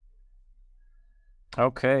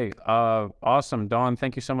Okay. Awesome. Dawn,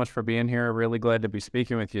 thank you so much for being here. Really glad to be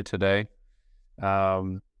speaking with you today.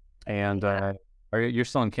 Um, and Yeah. you're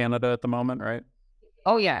still in Canada at the moment, right?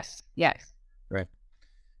 Oh, yes. Yes. Right.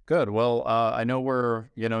 Good. Well, I know we're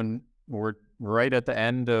right at the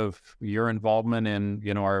end of your involvement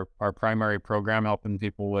in, our primary program, helping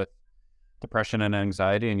people with depression and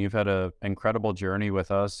anxiety, and you've had an incredible journey with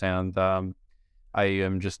us. And I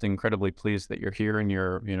am just incredibly pleased that you're here and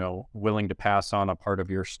you're, willing to pass on a part of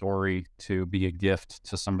your story to be a gift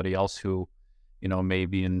to somebody else who, may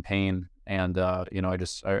be in pain. And,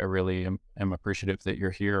 I really am appreciative that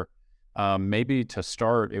you're here. Maybe to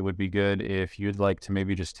start, it would be good if you'd like to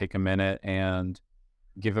maybe just take a minute and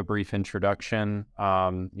give a brief introduction,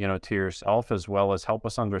 to yourself, as well as help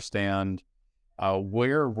us understand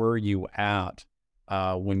where were you at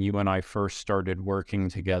when you and I first started working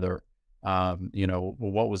together?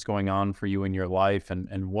 What was going on for you in your life,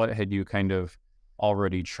 and what had you kind of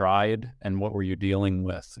already tried, and what were you dealing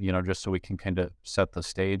with? Just so we can kind of set the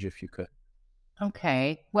stage, if you could.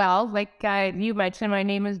 Okay. Well, like you mentioned, my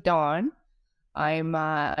name is Dawn.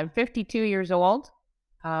 I'm 52 years old.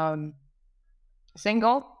 Um,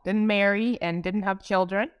 Single, didn't marry, and didn't have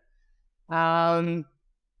children. Um,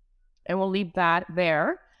 and we'll leave that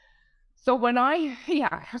there. So when I,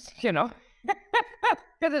 yeah,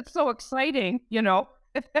 because it's so exciting.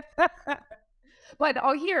 But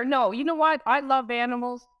oh, here, no, you know what? I love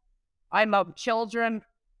animals. I love children.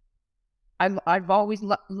 I've always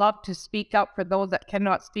loved to speak up for those that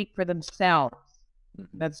cannot speak for themselves. Mhm.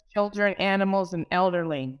 That's children, animals, and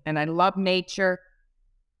elderly. And I love nature.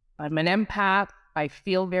 I'm an empath. I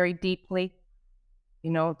feel very deeply.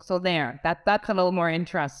 So there. That's a little more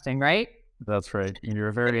interesting, right? That's right. You're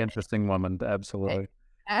a very interesting woman. Eh, Absolutely.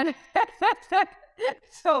 And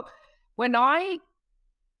so when I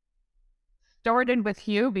started with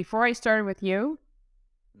you, before I started with you,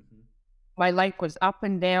 Mhm. my life was up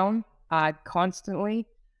and down constantly.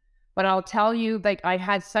 But I'll tell you, like, I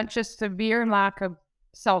had such a severe lack of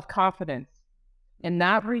self confidence. And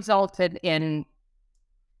that resulted in,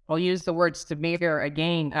 I'll use the word severe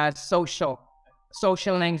again, social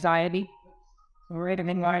anxiety. All right,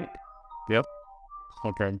 everything right? Yep.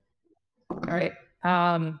 Okay. All right.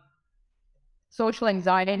 Um, Social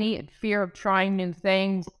anxiety and fear of trying new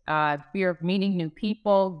things, fear of meeting new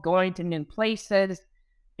people, going to new places,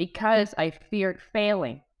 because I feared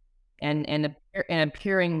failing and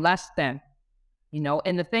appearing less than.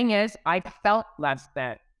 And the thing is, I felt less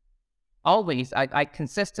than. Always. I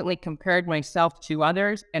consistently compared myself to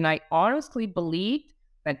others, and I honestly believed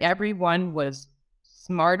that everyone was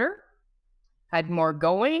smarter, had more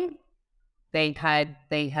going, they had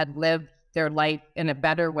lived their life in a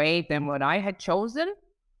better way than what I had chosen.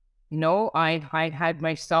 I had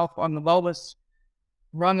myself on the lowest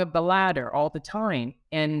rung of the ladder all the time.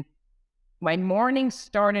 And my mornings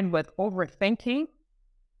started with overthinking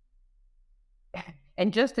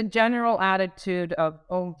and just a general attitude of,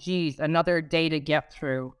 oh, geez, another day to get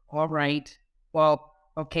through. All right. Well,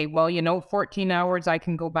 okay. Well, 14 hours, I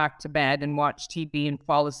can go back to bed and watch TV and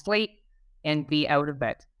fall asleep and be out of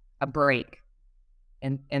it, a break.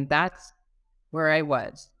 And that's where I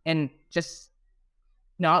was. And just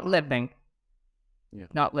not living, Yeah.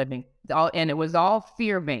 not living. And it was all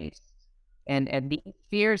fear based. And the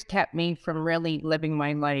fears kept me from really living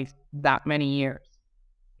my life that many years,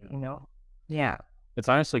 Yeah. you know? Yeah. It's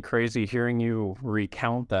honestly crazy hearing you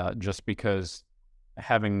recount that, just because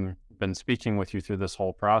having been speaking with you through this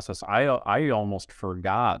whole process, I almost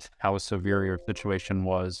forgot how severe your situation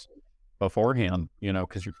was beforehand,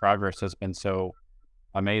 because your progress has been so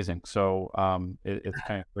amazing. So it's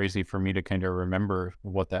kind of crazy for me to kind of remember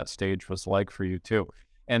what that stage was like for you too.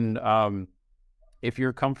 And if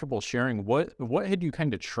you're comfortable sharing, what had you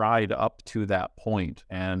kind of tried up to that point,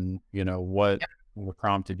 and what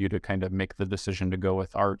prompted you to kind of make the decision to go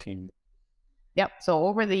with our team? Yep. So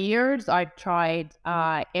over the years, I've tried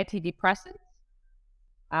antidepressants.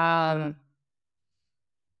 Um,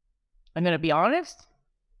 I'm going to be honest;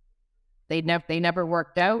 they never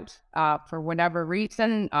worked out for whatever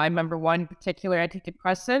reason. I remember one particular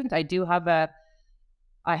antidepressant. I do have a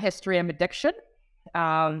history of addiction,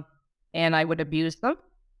 um, and I would abuse them,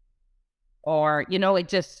 or it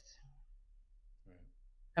just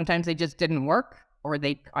sometimes they just didn't work, or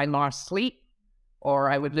I lost sleep, or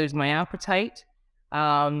I would lose my appetite.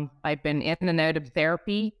 I've been in and out of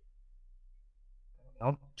therapy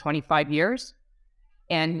 25 years.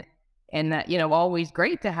 And that, always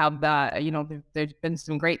great to have that, there's been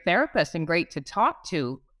some great therapists and great to talk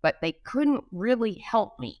to, but they couldn't really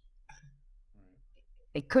help me.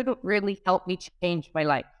 They couldn't really help me change my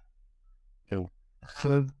life. Cool.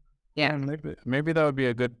 Yeah. And maybe that would be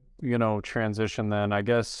a good, transition then. I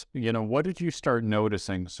guess, what did you start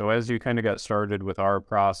noticing? So as you kind of got started with our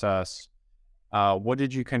process, what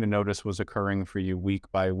did you kind of notice was occurring for you week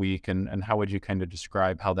by week, and how would you kind of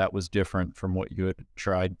describe how that was different from what you had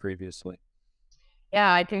tried previously?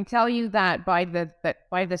 Yeah, I can tell you that by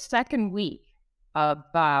the second week of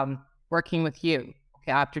working with you,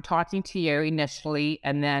 okay, after talking to you initially,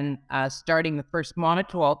 and then starting the first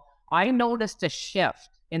monitor, I noticed a shift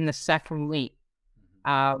in the second week.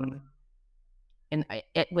 Um, and I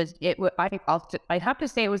have to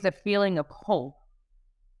say it was a feeling of hope.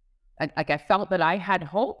 Like I felt that I had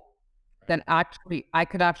hope, that actually I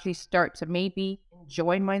could actually start to maybe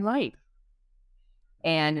enjoy my life.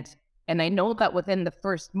 And I know that within the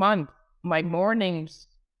first month, my mornings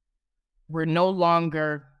were no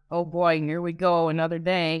longer, oh boy, here we go, another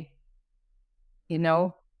day, you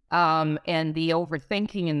know? And the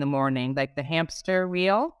overthinking in the morning, like the hamster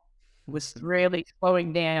wheel, was really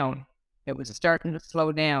slowing down. It was starting to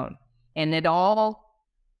slow down. And it all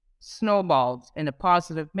snowballed in a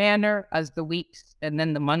positive manner as the weeks and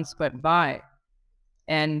then the months went by.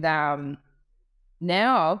 And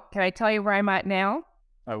now, can I tell you where I'm at now?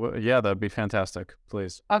 Yeah, that'd be fantastic.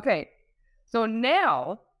 Please. Okay. So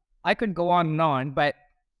now I could go on and on, but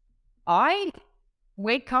I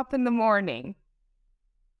wake up in the morning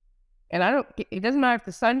and it doesn't matter if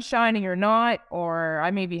the sun's shining or not, or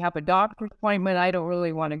I maybe have a doctor's appointment I don't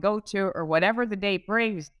really want to go to, or whatever the day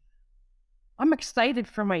brings. I'm excited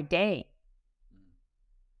for my day.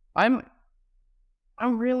 I'm,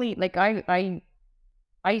 I'm really like, I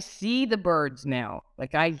see the birds now.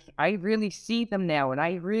 Like I really see them now and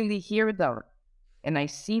I really hear them. And I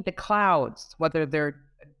see the clouds, whether they're,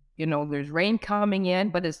 there's rain coming in,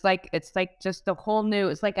 but it's like just a whole new,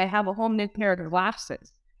 it's like I have a whole new pair of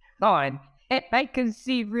glasses on and I can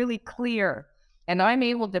see really clear and I'm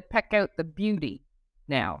able to pick out the beauty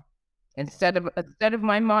now instead of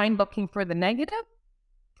my mind looking for the negative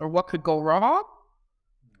or what could go wrong.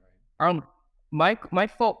 Um, my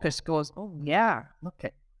focus goes, oh yeah,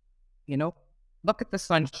 you know, look at the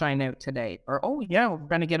sunshine out today, or oh yeah, we're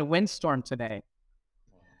gonna get a windstorm today.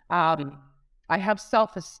 I have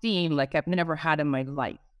self-esteem like I've never had in my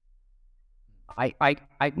life.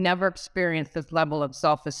 I've never experienced this level of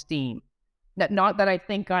self-esteem. Not that I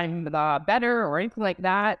think I'm better or anything like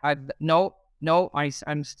that. I'm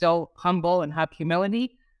still humble and have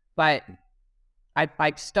humility, but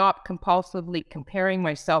I've stopped compulsively comparing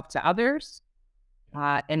myself to others,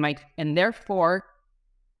 and therefore,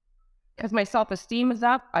 because my self-esteem is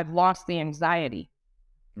up, I've lost the anxiety.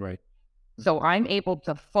 Right. So I'm able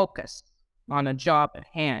to focus on a job at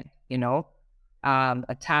hand,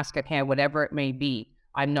 a task at hand, whatever it may be.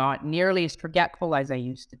 I'm not nearly as forgetful as I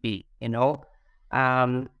used to be.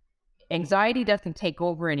 Anxiety doesn't take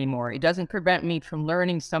over anymore. It doesn't prevent me from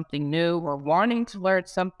learning something new or wanting to learn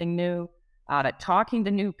something new, talking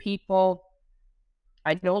to new people.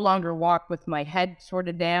 I no longer walk with my head sort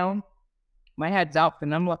of down. My head's up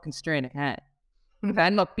and I'm looking straight ahead. I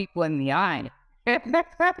look people in the eye.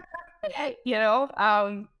 you know,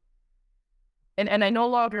 um, and I no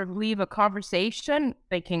longer leave a conversation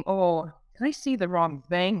thinking, oh, did I see the wrong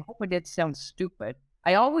thing? Hope I did sound stupid.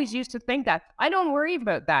 I always used to think that. I don't worry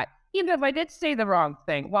about that. Even if I did say the wrong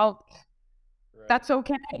thing, well, Right. that's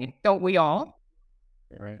okay. Don't we all?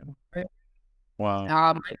 Right. Wow.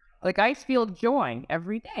 Um, like I feel joy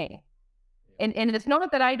every day. And it's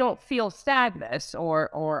not that I don't feel sadness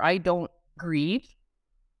or I don't grieve.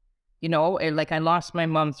 Like I lost my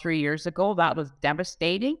mom 3 years ago. That was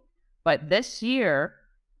devastating. But this year,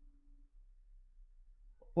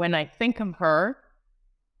 when I think of her,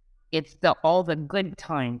 it's all the good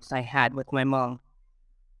times I had with my mom.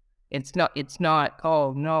 It's not,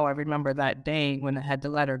 oh no, I remember that day when I had to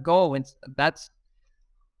let her go.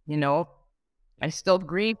 You know, I still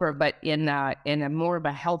grieve her, but in a more of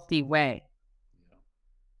a healthy way.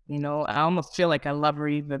 I almost feel like I love her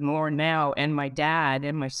even more now, and my dad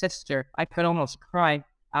and my sister. I could almost cry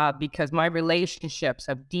because my relationships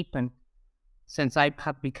have deepened since I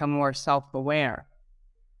have become more self-aware.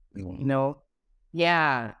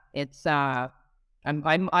 Yeah, it's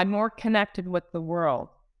I'm more connected with the world.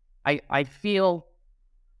 I feel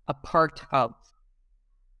a part of,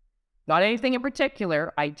 not anything in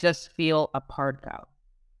particular. I just feel a part of.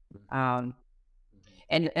 Um,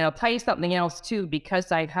 and I'll tell you something else too,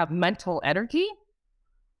 because I have mental energy,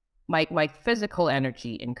 my physical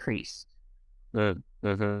energy increased. So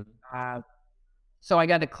I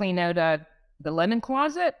got to clean out the linen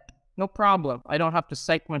closet. No problem. I don't have to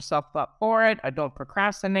psych myself up for it. I don't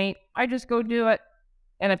procrastinate. I just go do it.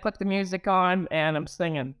 And I put the music on and I'm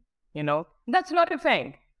singing. That's another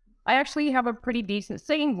thing. I actually have a pretty decent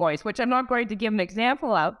singing voice, which I'm not going to give an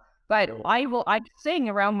example of, but I sing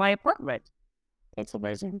around my apartment. That's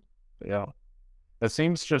amazing. Yeah. It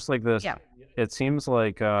seems just like this. Yeah. It seems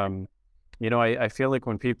like, I feel like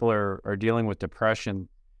when people are dealing with depression,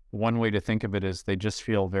 one way to think of it is they just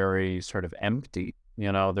feel very sort of empty.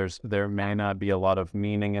 There may not be a lot of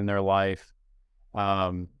meaning in their life.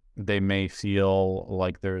 They may feel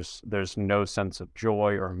like there's no sense of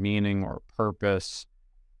joy or meaning or purpose.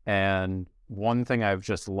 And one thing I've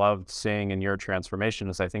just loved seeing in your transformation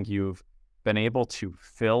is I think you've been able to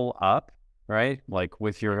fill up, right? Like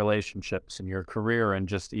with your relationships and your career, and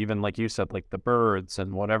just even like you said, like the birds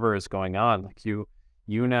and whatever is going on, like you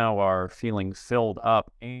now are feeling filled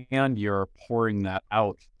up and you're pouring that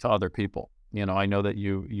out to other people. I know that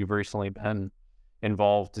you've recently been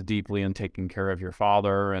involved deeply in taking care of your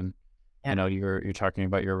father, and Yeah. you're talking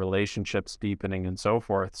about your relationships deepening and so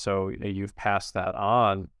forth. So you've passed that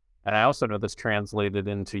on. And I also know this translated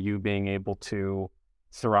into you being able to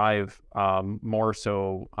thrive more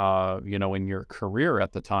so, in your career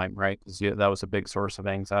at the time, right? Because that was a big source of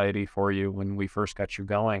anxiety for you when we first got you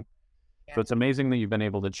going. Yeah. So it's amazing that you've been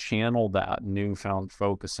able to channel that newfound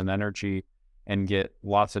focus and energy and get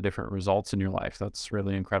lots of different results in your life. That's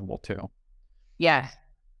really incredible too. Yeah.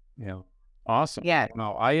 Yeah. Awesome. Yeah.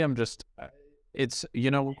 No, I am just, it's,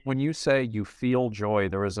 when you say you feel joy,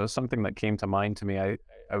 there was something that came to mind to me.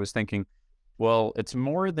 I was thinking, well, it's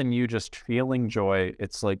more than you just feeling joy.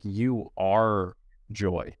 It's like you are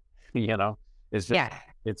joy, it's just, Yeah.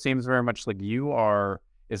 it seems very much like you are,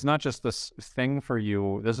 it's not just this thing for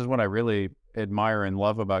you. This is what I really admire and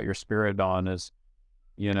love about your spirit, Dawn, is,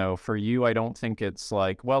 for you, I don't think it's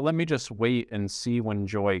like, well, let me just wait and see when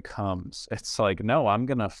joy comes. It's like, no, I'm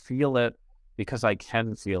going to feel it because I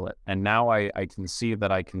can feel it. And now I can see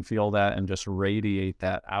that I can feel that and just radiate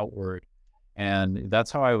that outward. And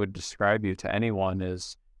that's how I would describe you to anyone,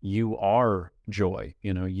 is you are joy.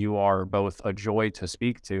 You are both a joy to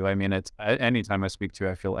speak to. I mean, it's anytime I speak to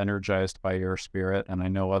you, I feel energized by your spirit, and I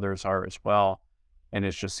know others are as well. And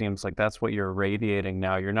it just seems like that's what you're radiating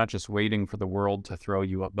now. You're not just waiting for the world to throw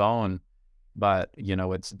you a bone, but,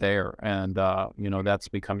 it's there. And, that's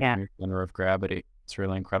becoming Yeah. your center of gravity. It's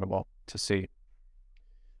really incredible to see.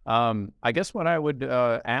 I guess what I would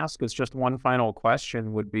ask is just one final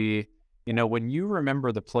question would be, when you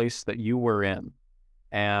remember the place that you were in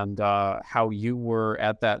and how you were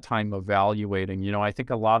at that time evaluating, I think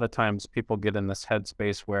a lot of times people get in this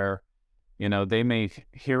headspace where, they may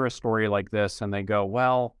hear a story like this and they go,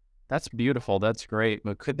 well, that's beautiful. That's great.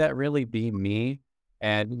 But could that really be me?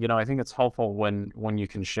 And, I think it's helpful when you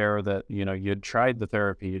can share that, you'd tried the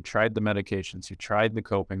therapy, you tried the medications, you tried the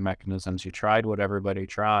coping mechanisms, you tried what everybody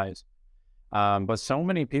tries. But so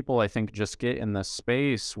many people, I think, just get in this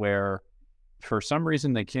space where for some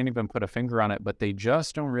reason they can't even put a finger on it, but they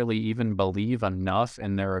just don't really even believe enough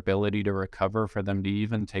in their ability to recover for them to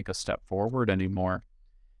even take a step forward anymore.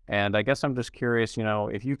 And I guess I'm just curious,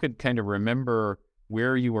 if you could kind of remember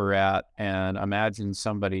where you were at and imagine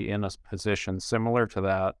somebody in a position similar to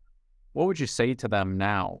that, what would you say to them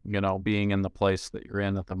now, being in the place that you're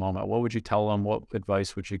in at the moment? What would you tell them? What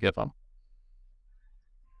advice would you give them?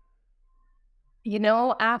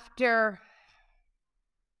 After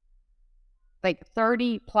like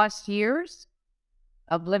 30 plus years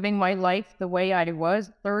of living my life the way I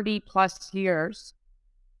was, 30 plus years,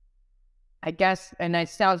 I guess, and it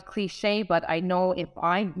sounds cliche, but I know if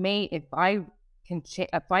I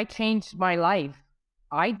changed my life,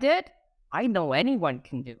 I know anyone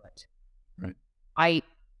can do it. Right.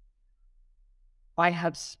 I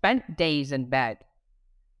have spent days in bed.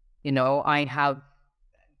 I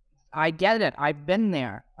get it. I've been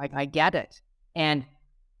there. I get it. And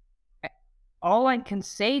all I can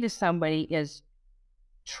say to somebody is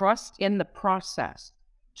trust in the process.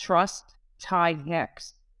 Trust Ty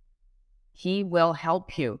Hicks. He will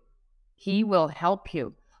help you. He will help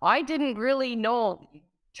you. I didn't really know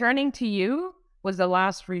turning to you was the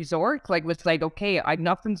last resort. Like, was like, okay,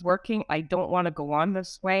 nothing's working. I don't want to go on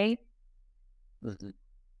this way.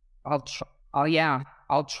 I'll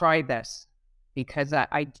try this, because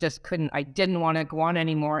I just couldn't. I didn't want to go on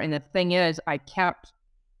anymore. And the thing is, I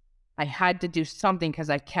had to do something because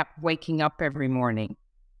I kept waking up every morning.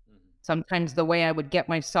 Sometimes the way I would get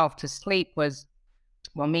myself to sleep was,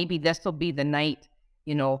 well, maybe this will be the night,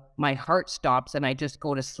 my heart stops and I just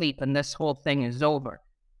go to sleep and this whole thing is over.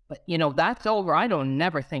 But, that's over. I don't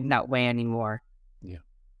never think that way anymore. Yeah.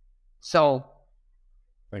 So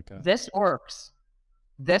Like that. this works.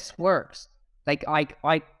 This works. Like, I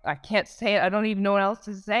can't say it. I don't even know what else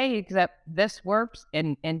to say except this works,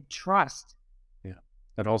 and trust. Yeah.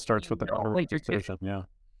 It all starts with the Like, decision. Yeah.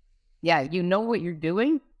 Yeah, you know what you're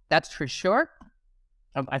doing. That's for sure.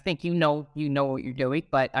 I think you know what you're doing,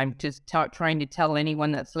 but I'm just trying to tell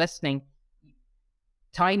anyone that's listening,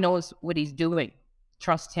 Ty knows what he's doing.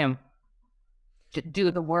 Trust him.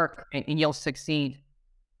 Do the work, and you'll succeed.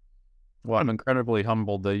 Well, I'm incredibly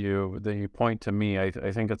humbled that you point to me. I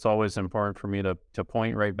think it's always important for me to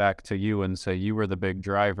point right back to you and say you were the big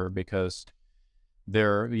driver, because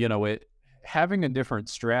it having a different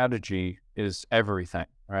strategy is everything,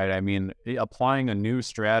 right? I mean, applying a new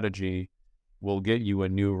strategy will get you a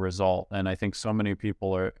new result. And I think so many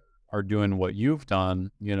people are doing what you've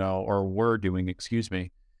done, or were doing, excuse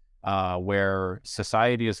me, where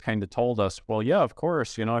society has kind of told us, well, yeah, of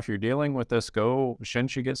course, if you're dealing with this,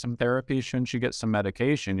 shouldn't you get some therapy? Shouldn't you get some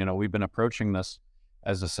medication? We've been approaching this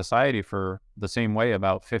as a society for the same way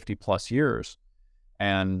about 50 plus years.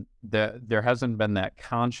 And there hasn't been that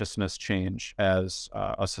consciousness change as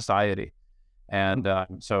a society. And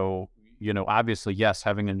so, obviously, yes,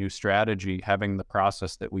 having a new strategy, having the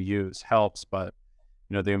process that we use helps, but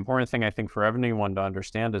the important thing I think for anyone to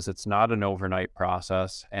understand is it's not an overnight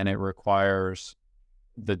process, and it requires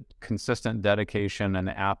the consistent dedication and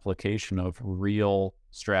application of real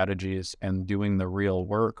strategies and doing the real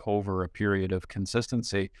work over a period of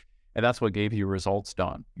consistency. And that's what gave you results,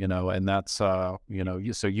 Don, and that's, so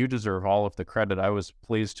you deserve all of the credit. I was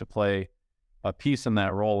pleased to play a piece in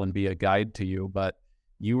that role and be a guide to you, but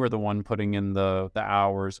you were the one putting in the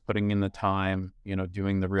hours, putting in the time,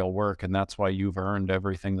 doing the real work. And that's why you've earned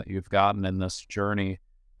everything that you've gotten in this journey.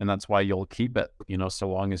 And that's why you'll keep it, so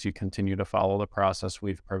long as you continue to follow the process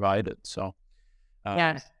we've provided. So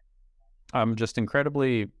Yes. I'm just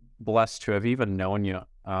incredibly blessed to have even known you,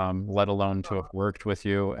 let alone to have worked with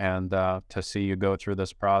you and to see you go through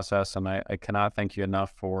this process. And I cannot thank you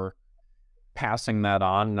enough for passing that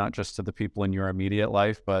on, not just to the people in your immediate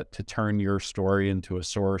life, but to turn your story into a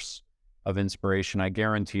source of inspiration. I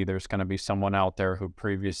guarantee there's going to be someone out there who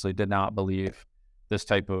previously did not believe this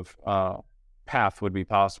type of path would be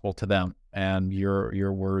possible to them, and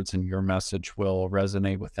your words and your message will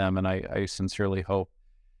resonate with them. And I sincerely hope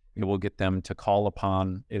it will get them to call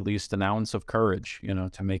upon at least an ounce of courage,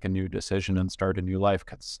 to make a new decision and start a new life,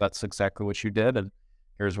 because that's exactly what you did, and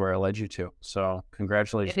here's where I led you to. So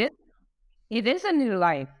congratulations. It is. It is a new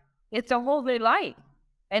life. It's a whole new life.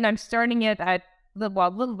 And I'm starting it at a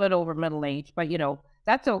little bit over middle age, but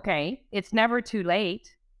that's okay. It's never too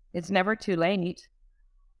late. It's never too late.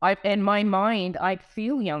 In my mind, I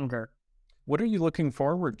feel younger. What are you looking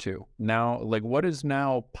forward to now? Like, what is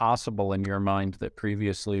now possible in your mind that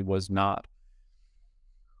previously was not?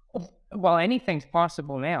 Well, anything's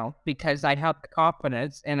possible now because I have the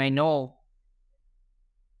confidence and I know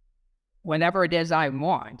whenever it is I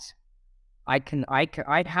want, I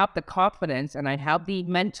have the confidence and I have the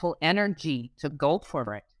mental energy to go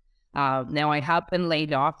for it. Now I have been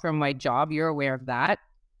laid off from my job. You're aware of that.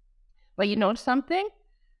 But you know something?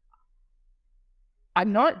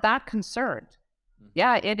 I'm not that concerned.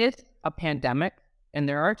 Yeah, it is a pandemic and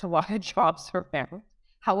there aren't a lot of jobs around.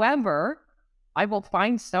 However, I will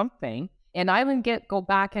find something and I will go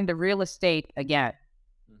back into real estate again.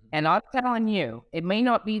 And I'm telling you, it may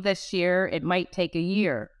not be this year. It might take a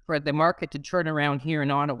year for the market to turn around here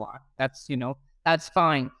in Ottawa. That's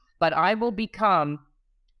fine. But I will become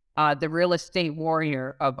the real estate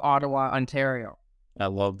warrior of Ottawa, Ontario. I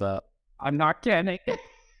love that. I'm not kidding.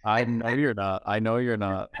 I know you're not. I know you're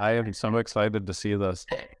not. I am so excited to see this.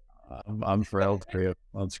 I'm thrilled for you.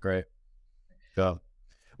 That's great. Go.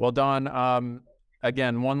 Well, Don,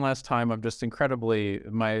 again, one last time, I'm just incredibly,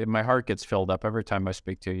 my heart gets filled up every time I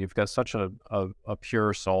speak to you. You've got such a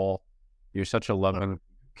pure soul. You're such a loving,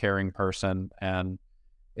 caring person. And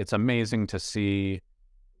it's amazing to see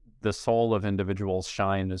the soul of individuals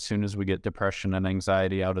shine as soon as we get depression and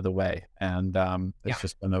anxiety out of the way. And it's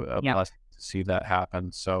just been a blessing to see that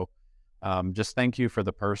happen. So just thank you for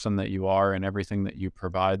the person that you are and everything that you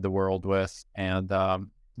provide the world with, and,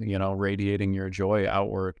 radiating your joy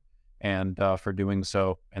outward, and for doing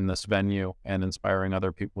so in this venue and inspiring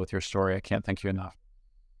other people with your story. I can't thank you enough.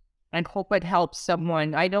 And hope it helps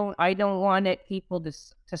someone. I don't want people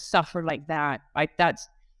to suffer like that.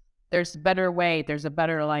 There's a better way. There's a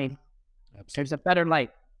better life. Absolutely. There's a better life.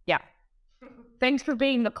 Yeah. Thanks for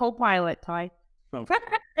being the co-pilot, Ty.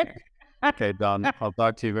 Okay, Don. I'll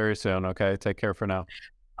talk to you very soon. Okay. Take care for now.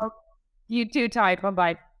 You too, Ty.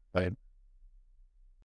 Bye-bye. Bye.